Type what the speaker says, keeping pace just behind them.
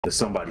Did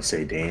somebody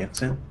say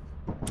dancing?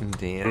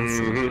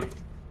 Dancing.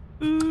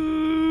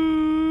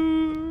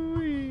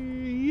 Ooh,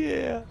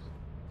 yeah.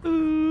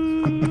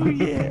 Ooh,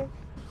 yeah.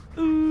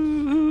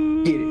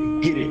 Ooh. Get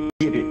it, get it,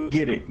 get it,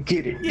 get it,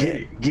 get it, get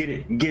it, get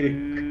it, get it.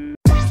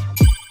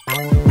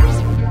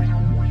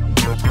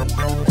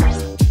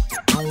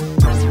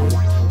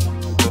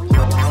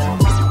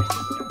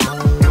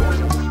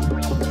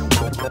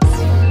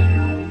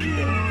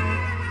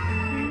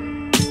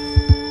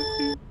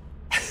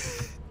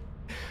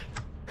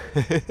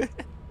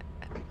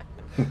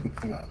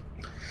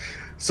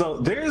 So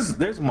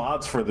there's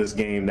mods for this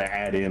game that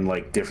add in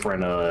like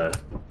different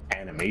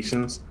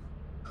animations.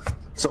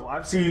 So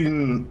I've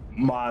seen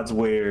mods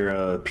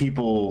where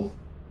people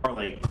are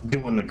like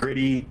doing the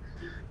gritty,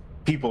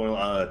 people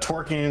are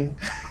twerking.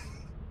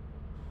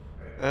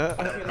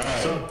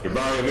 So you're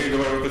borrowing me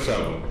away with the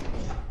shovel.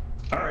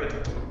 All right.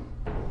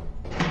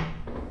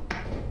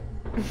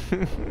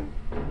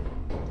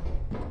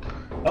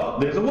 Oh,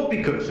 there's a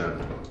whoopee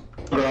cushion.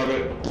 Grab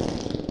it.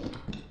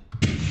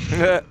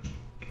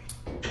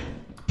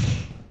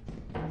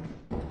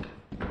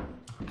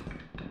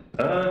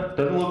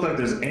 Doesn't look like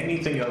there's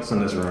anything else in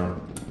this room.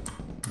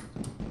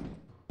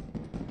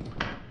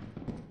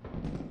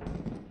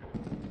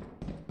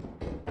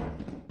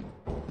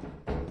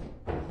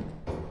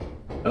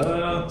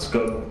 Let's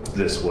go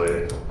this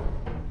way.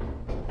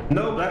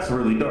 No, that's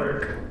really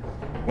dark.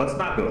 Let's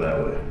not go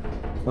that way.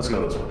 Let's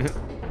go this way.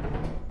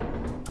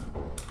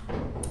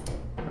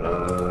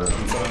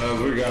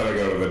 Sometimes we gotta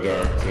go to the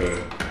dark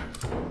too.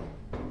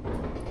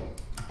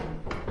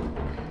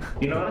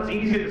 You know, that's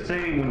easy to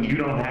say when you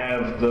don't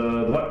have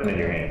the weapon in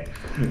your hand.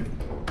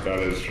 That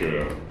is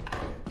true.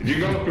 Did you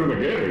go through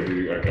the gate or did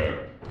you? Okay.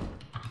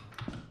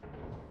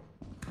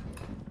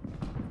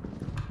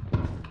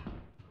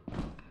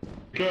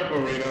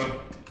 Careful, Reno.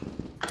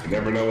 You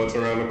never know what's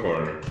around the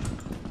corner.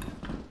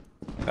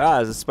 Ah,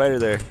 there's a spider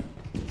there.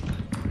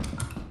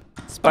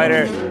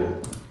 Spider!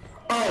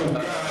 Oh,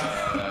 God.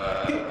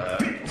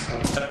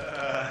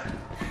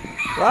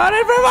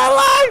 Running for my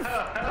life!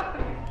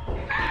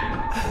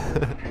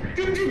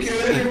 Did you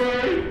get it,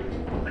 Murray?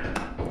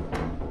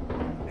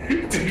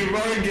 Did your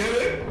Murray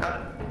get it?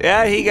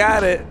 Yeah, he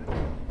got it.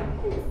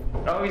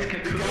 Oh, he's You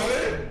got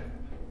it?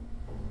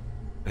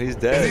 He's Is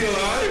he dead.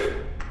 alive?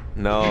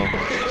 No,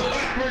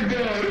 We're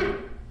dead.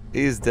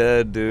 he's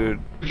dead, dude.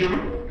 I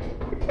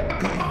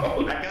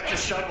got the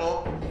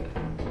shovel.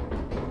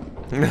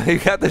 You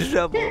got the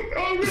shovel.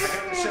 Oh, no.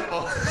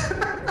 Shovel.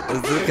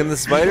 Can the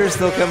spider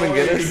still come and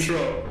get us?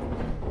 Control.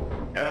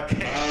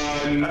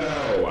 Okay.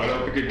 No, I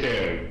don't think it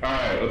can.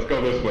 Alright, let's go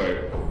this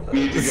way. We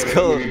need to Let's get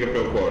go. it. We need to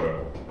fill quota.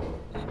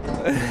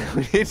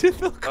 We need to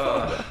fill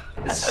quota.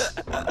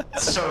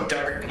 It's so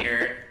dark in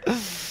here. I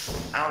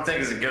don't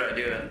think it's a good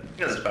idea.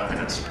 Because it's behind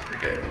us. We're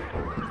good.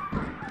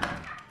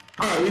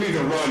 Alright, we need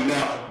to run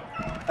now.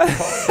 What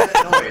was that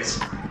noise?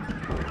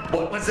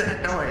 What was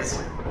that noise?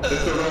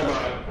 It's the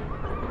robot.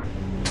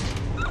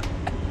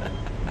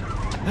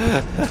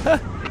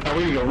 Now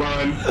we need to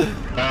run.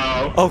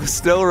 Now. Oh,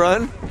 still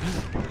run?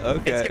 It's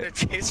Okay. gonna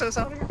chase us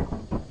out here? I'm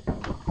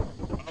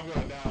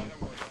gonna die.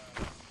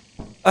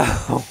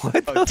 Oh,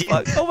 what the Oh,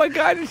 fuck? Oh my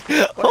god.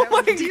 Oh my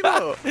happened to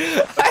god.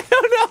 I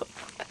don't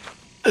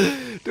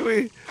know. Do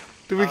we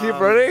keep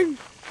running?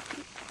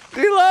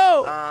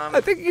 D-Lo!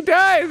 I think he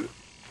died.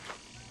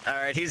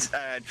 Alright, he's,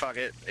 fuck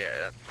it.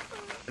 Yeah.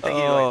 I think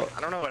he, Oh. like,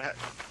 I don't know what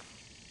happened.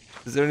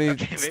 Is there any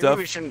Okay, maybe stuff?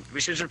 we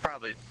should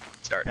probably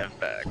start heading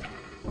back.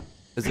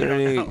 Is there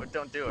any? No,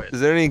 don't do it. Is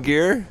there any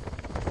gear?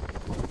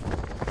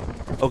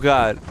 Oh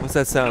god, what's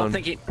that I don't sound?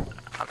 think he.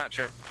 I'm not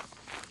sure.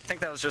 I think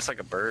that was just like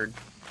a bird.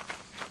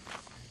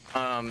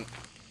 I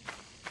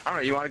don't know.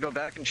 You want to go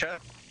back and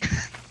check?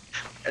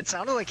 It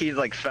sounded like he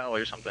like fell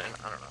or something.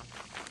 I don't know.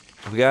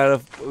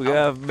 We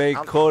gotta make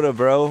quota,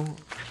 bro.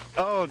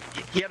 Oh,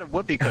 he had a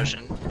whoopee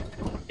cushion.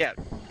 Yeah.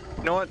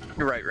 You know what?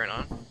 You're right,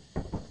 Renan.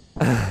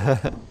 We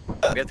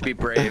have to be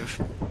brave.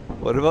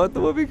 What about the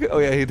whoopee cushion? Oh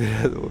yeah, he did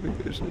have the whoopee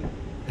cushion.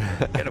 He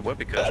had a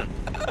whoopee cushion.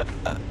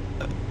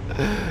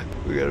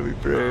 We gotta be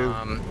brave.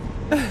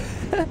 We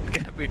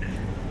gotta be.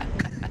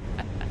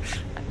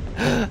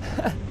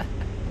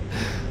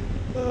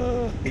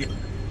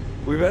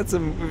 We've had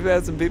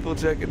some people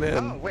checking in.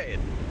 Oh wait.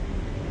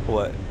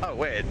 What? Oh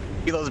wait.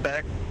 Delo's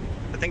back.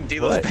 I think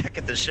Delo's What? back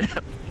at the ship.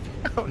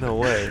 Oh, No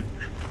way.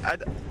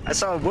 I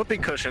saw a whoopee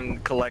cushion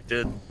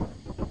collected.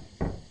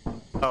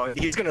 Oh,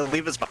 he's gonna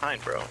leave us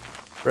behind, bro.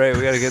 Right,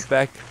 we gotta get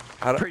back.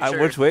 Pretty sure.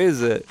 Which way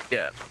is it?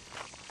 Yeah.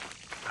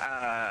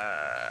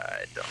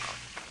 I don't know.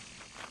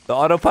 The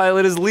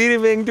autopilot is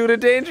leaving due to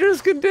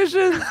dangerous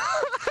conditions.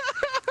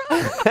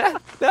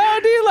 No,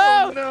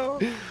 D-Lo! No.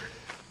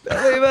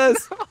 Don't leave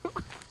us.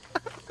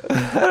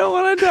 I don't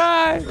want to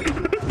die.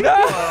 No.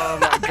 Oh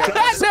my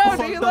god. No,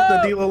 Fucked up that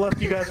D-Lo. dealer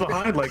left you guys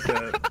behind like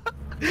that.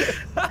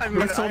 I mean,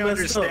 That's so I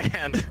messed up.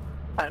 understand.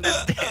 I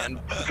understand.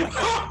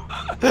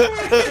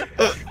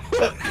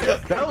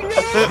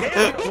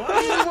 Why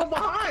are you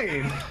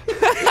behind?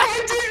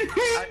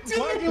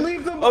 Why'd you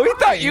leave them? Oh, we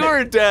thought you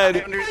were dead.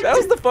 I understand. That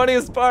was the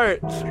funniest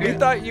part. We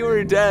thought you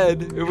were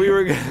dead, and we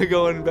were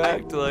going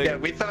back to like Yeah,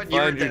 we thought you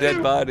were find your dead.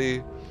 dead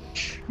body.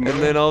 And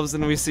then all of a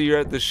sudden we see you're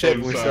at the ship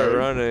and we start sorry.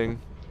 running.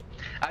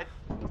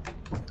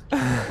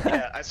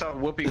 Yeah, I saw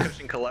Whoopee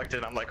Cushion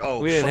collected. I'm like, oh.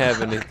 We didn't fuck.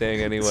 have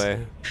anything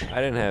anyway. I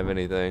didn't have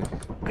anything.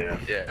 Yeah.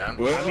 Yeah.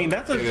 Well, I mean,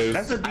 that's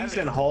a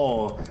decent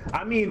haul.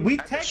 I mean, we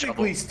I have a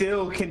technically shovel.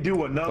 still can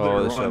do another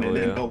Oh, the run shovel, and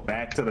then yeah. go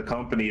back to the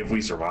company if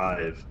we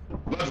survive.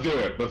 Let's do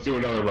it. Let's do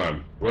another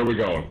run. Where are we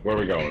going? Where are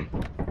we going?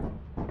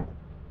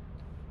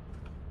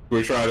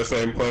 We try the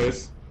same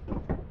place?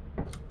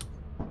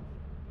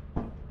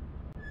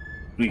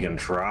 We can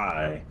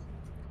try.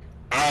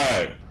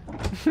 Alright.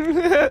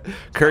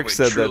 Kirk Wait,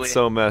 said truly- that's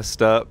so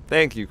messed up.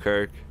 Thank you,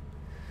 Kirk.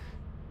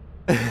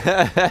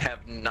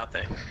 Have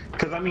nothing.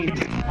 Because I mean,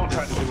 don't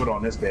try to do it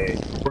on this day.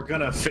 We're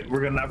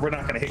not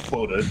gonna hit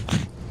quota.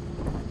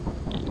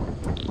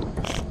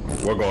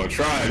 We're going to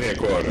try and hit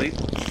quota.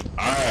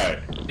 Alright.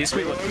 At least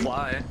we would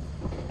fly.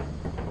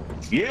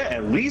 Yeah,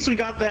 at least we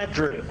got that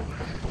drip.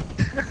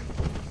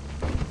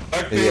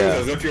 Like things Yeah.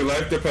 as if your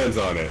life depends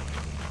on it.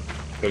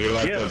 Because your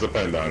life Yeah. does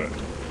depend on it.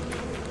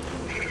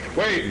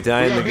 Wait, You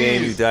die we in the got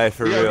game, bees. you die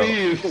for We got real.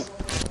 bees.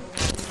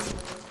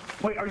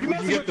 Wait, are you We can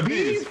messing get with the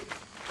bees.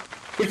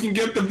 We can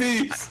get the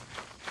bees.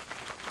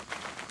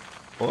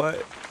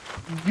 What?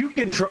 You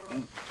can try.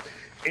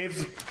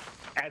 If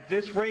at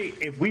this rate,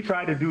 if we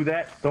try to do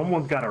that,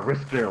 someone's got to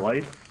risk their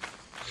life.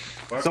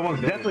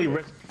 Someone's definitely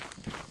risk.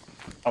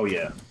 Oh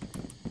yeah.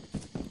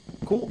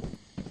 Cool.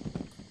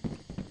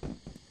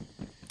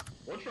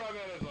 We'll try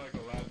that as like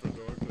a last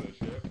resort to the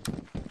ship.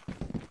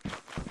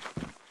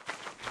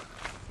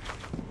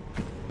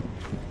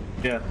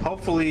 Yeah.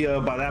 Hopefully,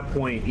 by that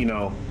point, you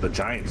know, the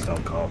giants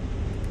don't come.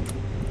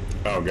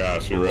 Oh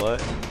gosh, you're right.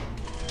 What?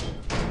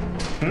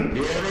 Do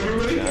we have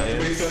everybody?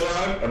 Everybody still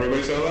alive?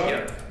 Everybody still alive?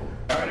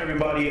 Yeah. All right,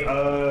 everybody.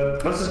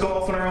 Let's just go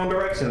off in our own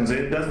directions.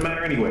 It doesn't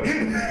matter anyway.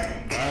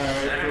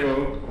 Alright,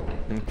 cool.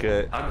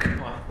 Okay. Oh,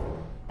 come on.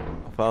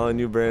 Following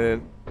you,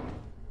 Brandon.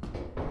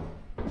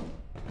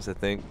 What's the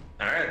thing?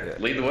 Alright, Yeah.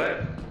 lead the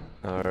way.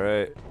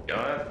 Alright. Go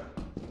ahead.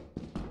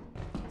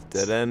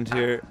 Dead end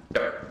here.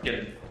 Go. Get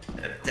it.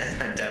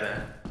 Dead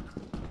end.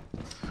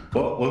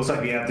 Well, looks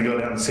like we have to go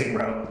down the same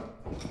route.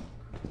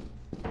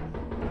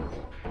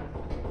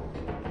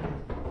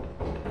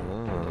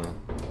 Oh.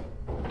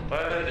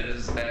 What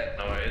is that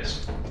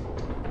noise?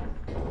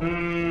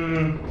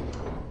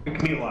 It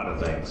can be a lot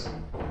of things.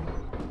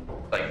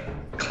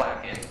 Like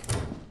clacking.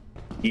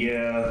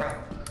 Yeah.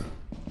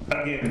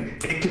 Again,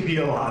 it could be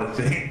a lot of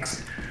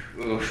things.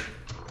 Oof.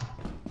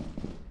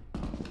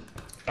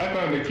 I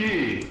found the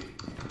key.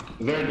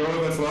 Is there a door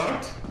that's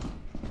locked?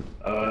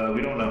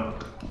 We don't know.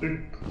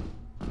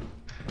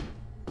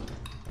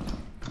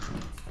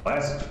 Well,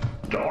 that's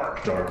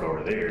dark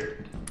over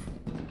there.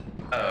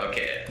 Oh,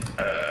 okay.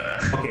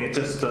 Okay, it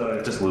just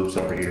loops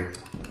over here.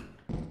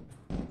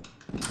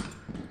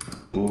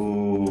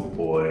 Ooh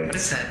boy. What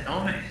is that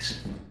noise?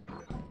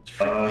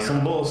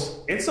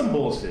 It's some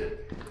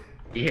bullshit.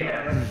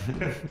 Yeah.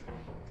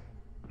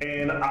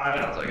 And Sounds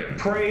I like it.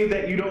 pray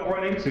that you don't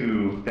run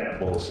into that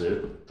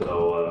bullshit.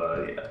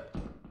 So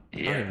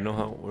yeah. I don't even know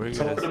how. Where are you Let's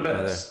hope guys? for the Oh,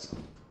 there. best.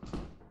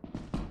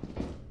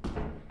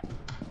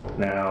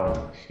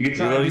 Now, you can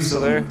try Dilo, to you do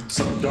still there?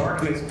 some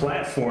darkness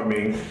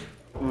platforming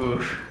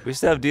Oof. We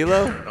still have I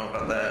Dilo? don't know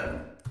about that.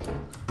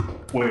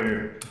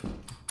 where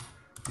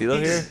Dilo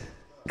here? He's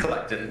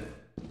collecting.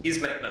 He's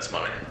making us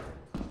money.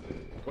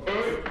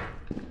 Wait.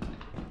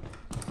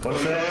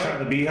 what's that? Try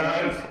the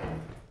beehive?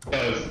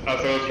 Yes, I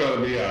said let's try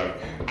the beehive.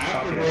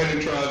 After Okay.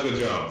 Brandon tries the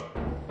jump.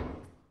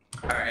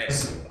 Alright.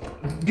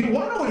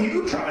 Why don't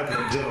you try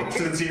the jump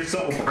since you're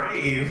so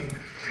brave?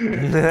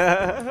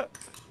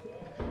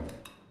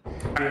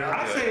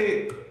 I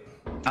say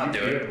I'll do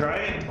you it. try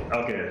it.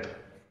 Okay.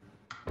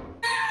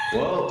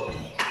 Well,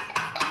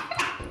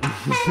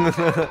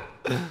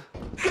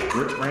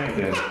 Rip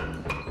Brandon.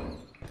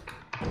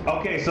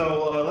 Okay,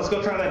 so let's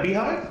go try that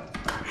beehive.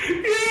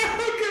 Yeah,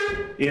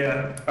 okay.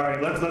 Yeah. All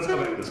right. Let's go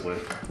back this way.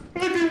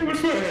 Okay,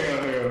 which way?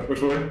 Hang on.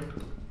 Which way?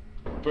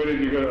 Where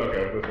did you go?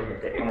 Okay, this one.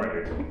 Okay. I'm right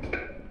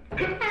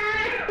here.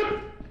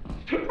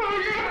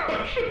 Oh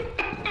gosh!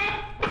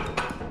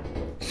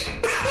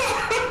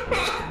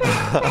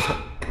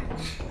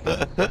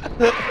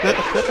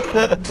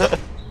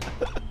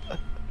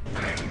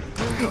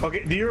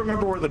 Okay. Do you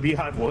remember where the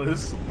beehive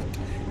was?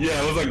 Yeah,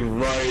 it was like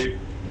right.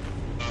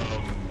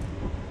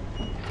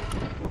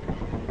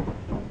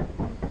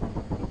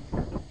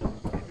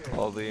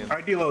 All the. All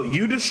right, Dilo.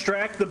 You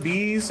distract the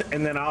bees,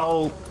 and then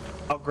I'll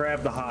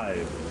grab the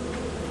hive.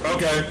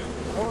 Okay.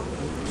 Or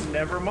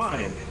never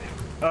mind.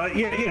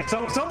 Yeah.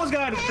 Someone's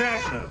got to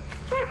distract them.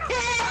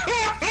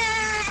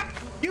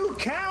 You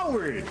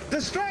coward!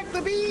 Distract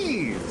the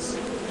bees!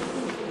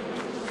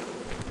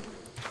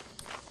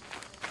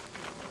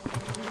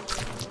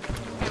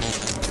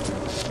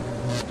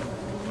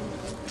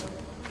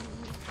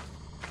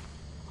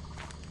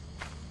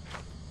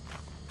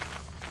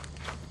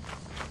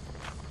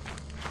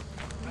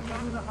 I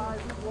found the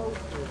hive.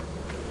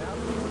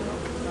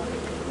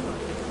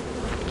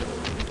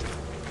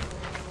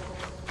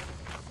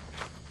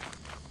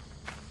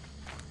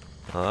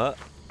 Alright,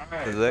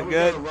 Is that someone's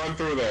good? gotta run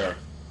through there.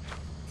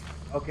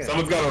 Okay.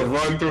 Someone's gotta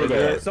run through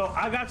there. So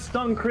I got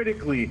stung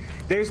critically.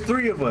 There's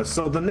 3 of us.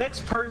 So the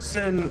next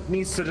person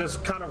needs to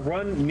just kind of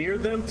run near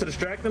them to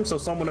distract them so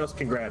someone else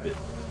can grab it.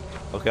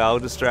 Okay, I'll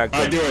distract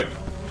them. Alright, do it.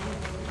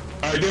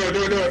 Alright, do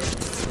it.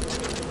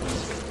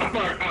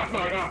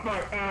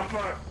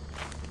 Fuck.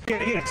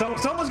 Yeah. So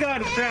someone's got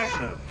to distract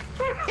them.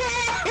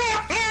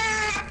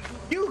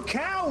 You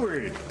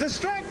coward!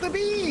 Distract the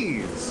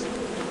bees!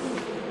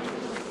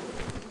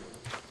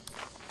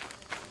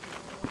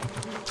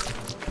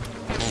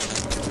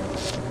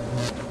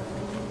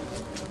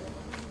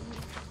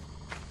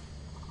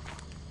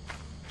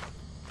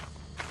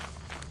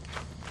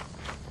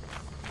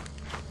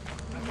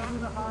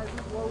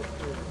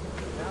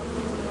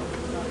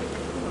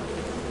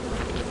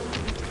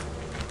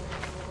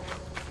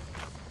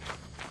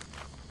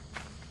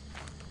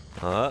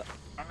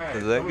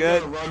 Is that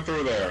good? Someone's gotta run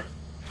through there.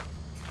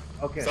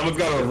 Okay. Someone's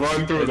gotta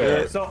run through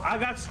there. So I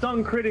got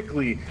stung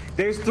critically.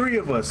 There's 3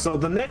 of us. So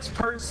the next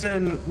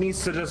person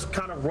needs to just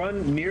kind of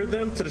run near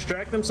them to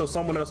distract them so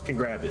someone else can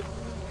grab it.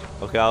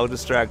 Okay, I'll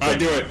distract them. Alright,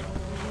 do it.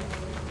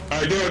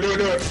 Alright, do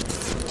it.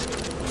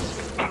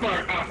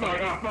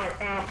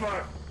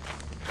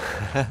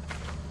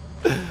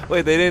 Fuck.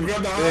 Wait, they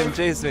didn't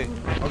chase me.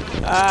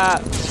 Ah!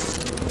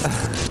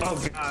 Oh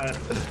god.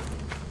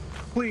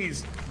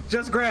 Please,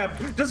 just grab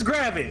it.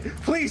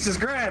 Please, just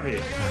grab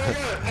it.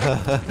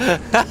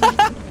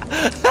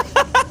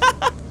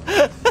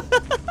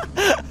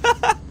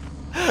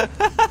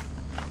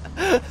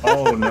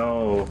 Oh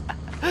no.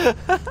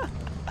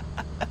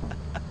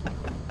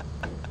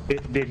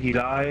 Did he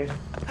die?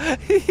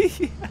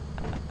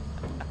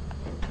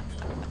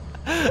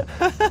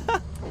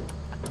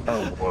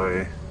 Oh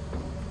boy.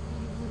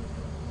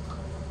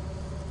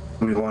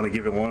 We want to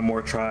give it one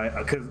more try,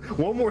 cause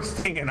one more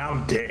sting and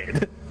I'm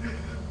dead.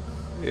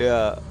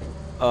 Yeah.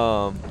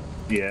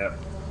 Yeah.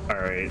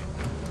 All right.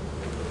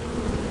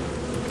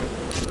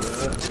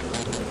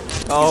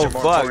 Oh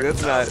more fuck, important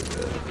that's not.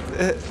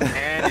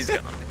 And he's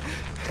gone.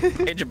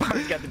 Hey,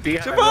 Jabari's got the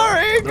beehive.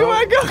 Jabari, come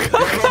on, go!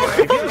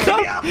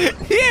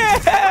 Yeah!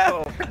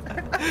 Yeah!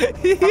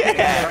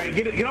 All right,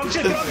 get on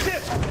ship.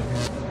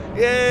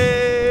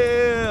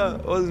 Yeah!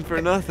 Wasn't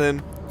for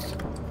nothing.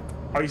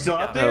 Are you still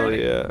out there? Hell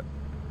yeah.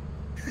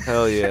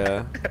 Hell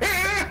yeah.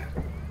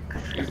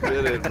 You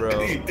did it,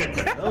 bro. You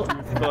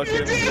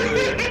fucking did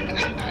it.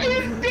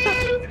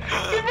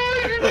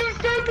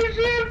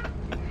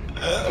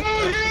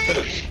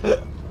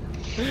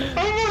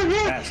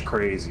 That's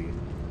crazy.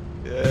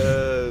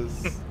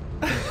 Yes.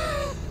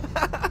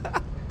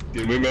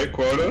 Did we make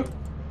quota?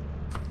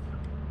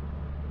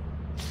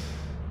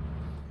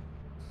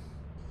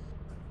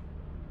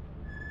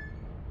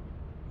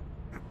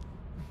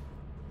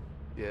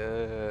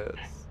 Yes.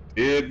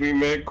 Did we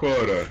make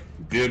quota?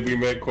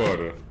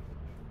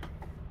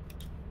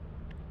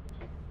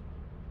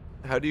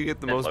 How do you get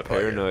the Didn't most look like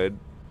it. paranoid?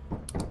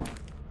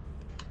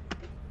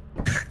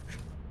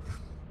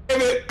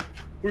 Damn it!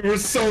 We were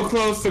so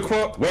close to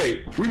quota.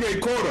 Wait, we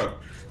made quota.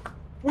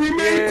 We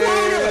made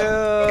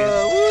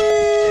Yeah!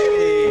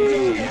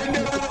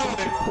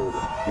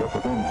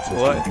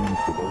 What?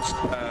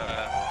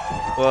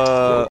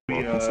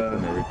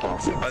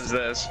 What's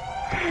this?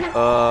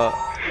 quota.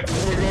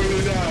 We're going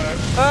to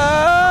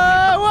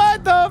die.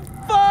 What the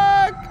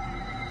fuck?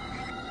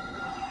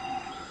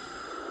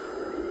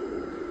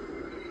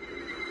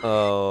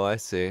 Oh, I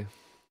see.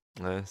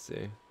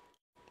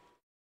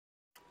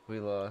 We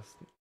lost.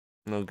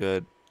 No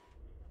good.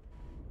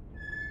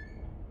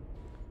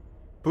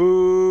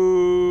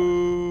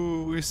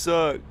 Boo! We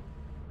suck.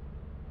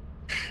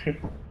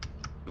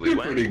 We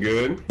went. Pretty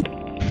good.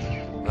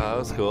 Oh, that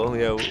was cool.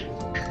 Yeah,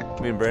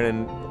 me and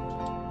Brandon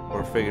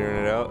were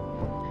figuring it out.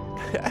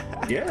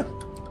 Yeah.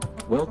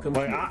 Welcome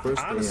Like, to your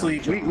first honestly,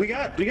 day on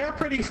job. we got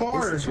pretty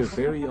far. This is your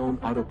very own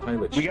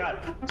autopilot. We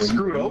got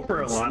screwed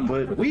over a lot,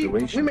 but we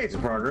made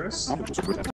some progress.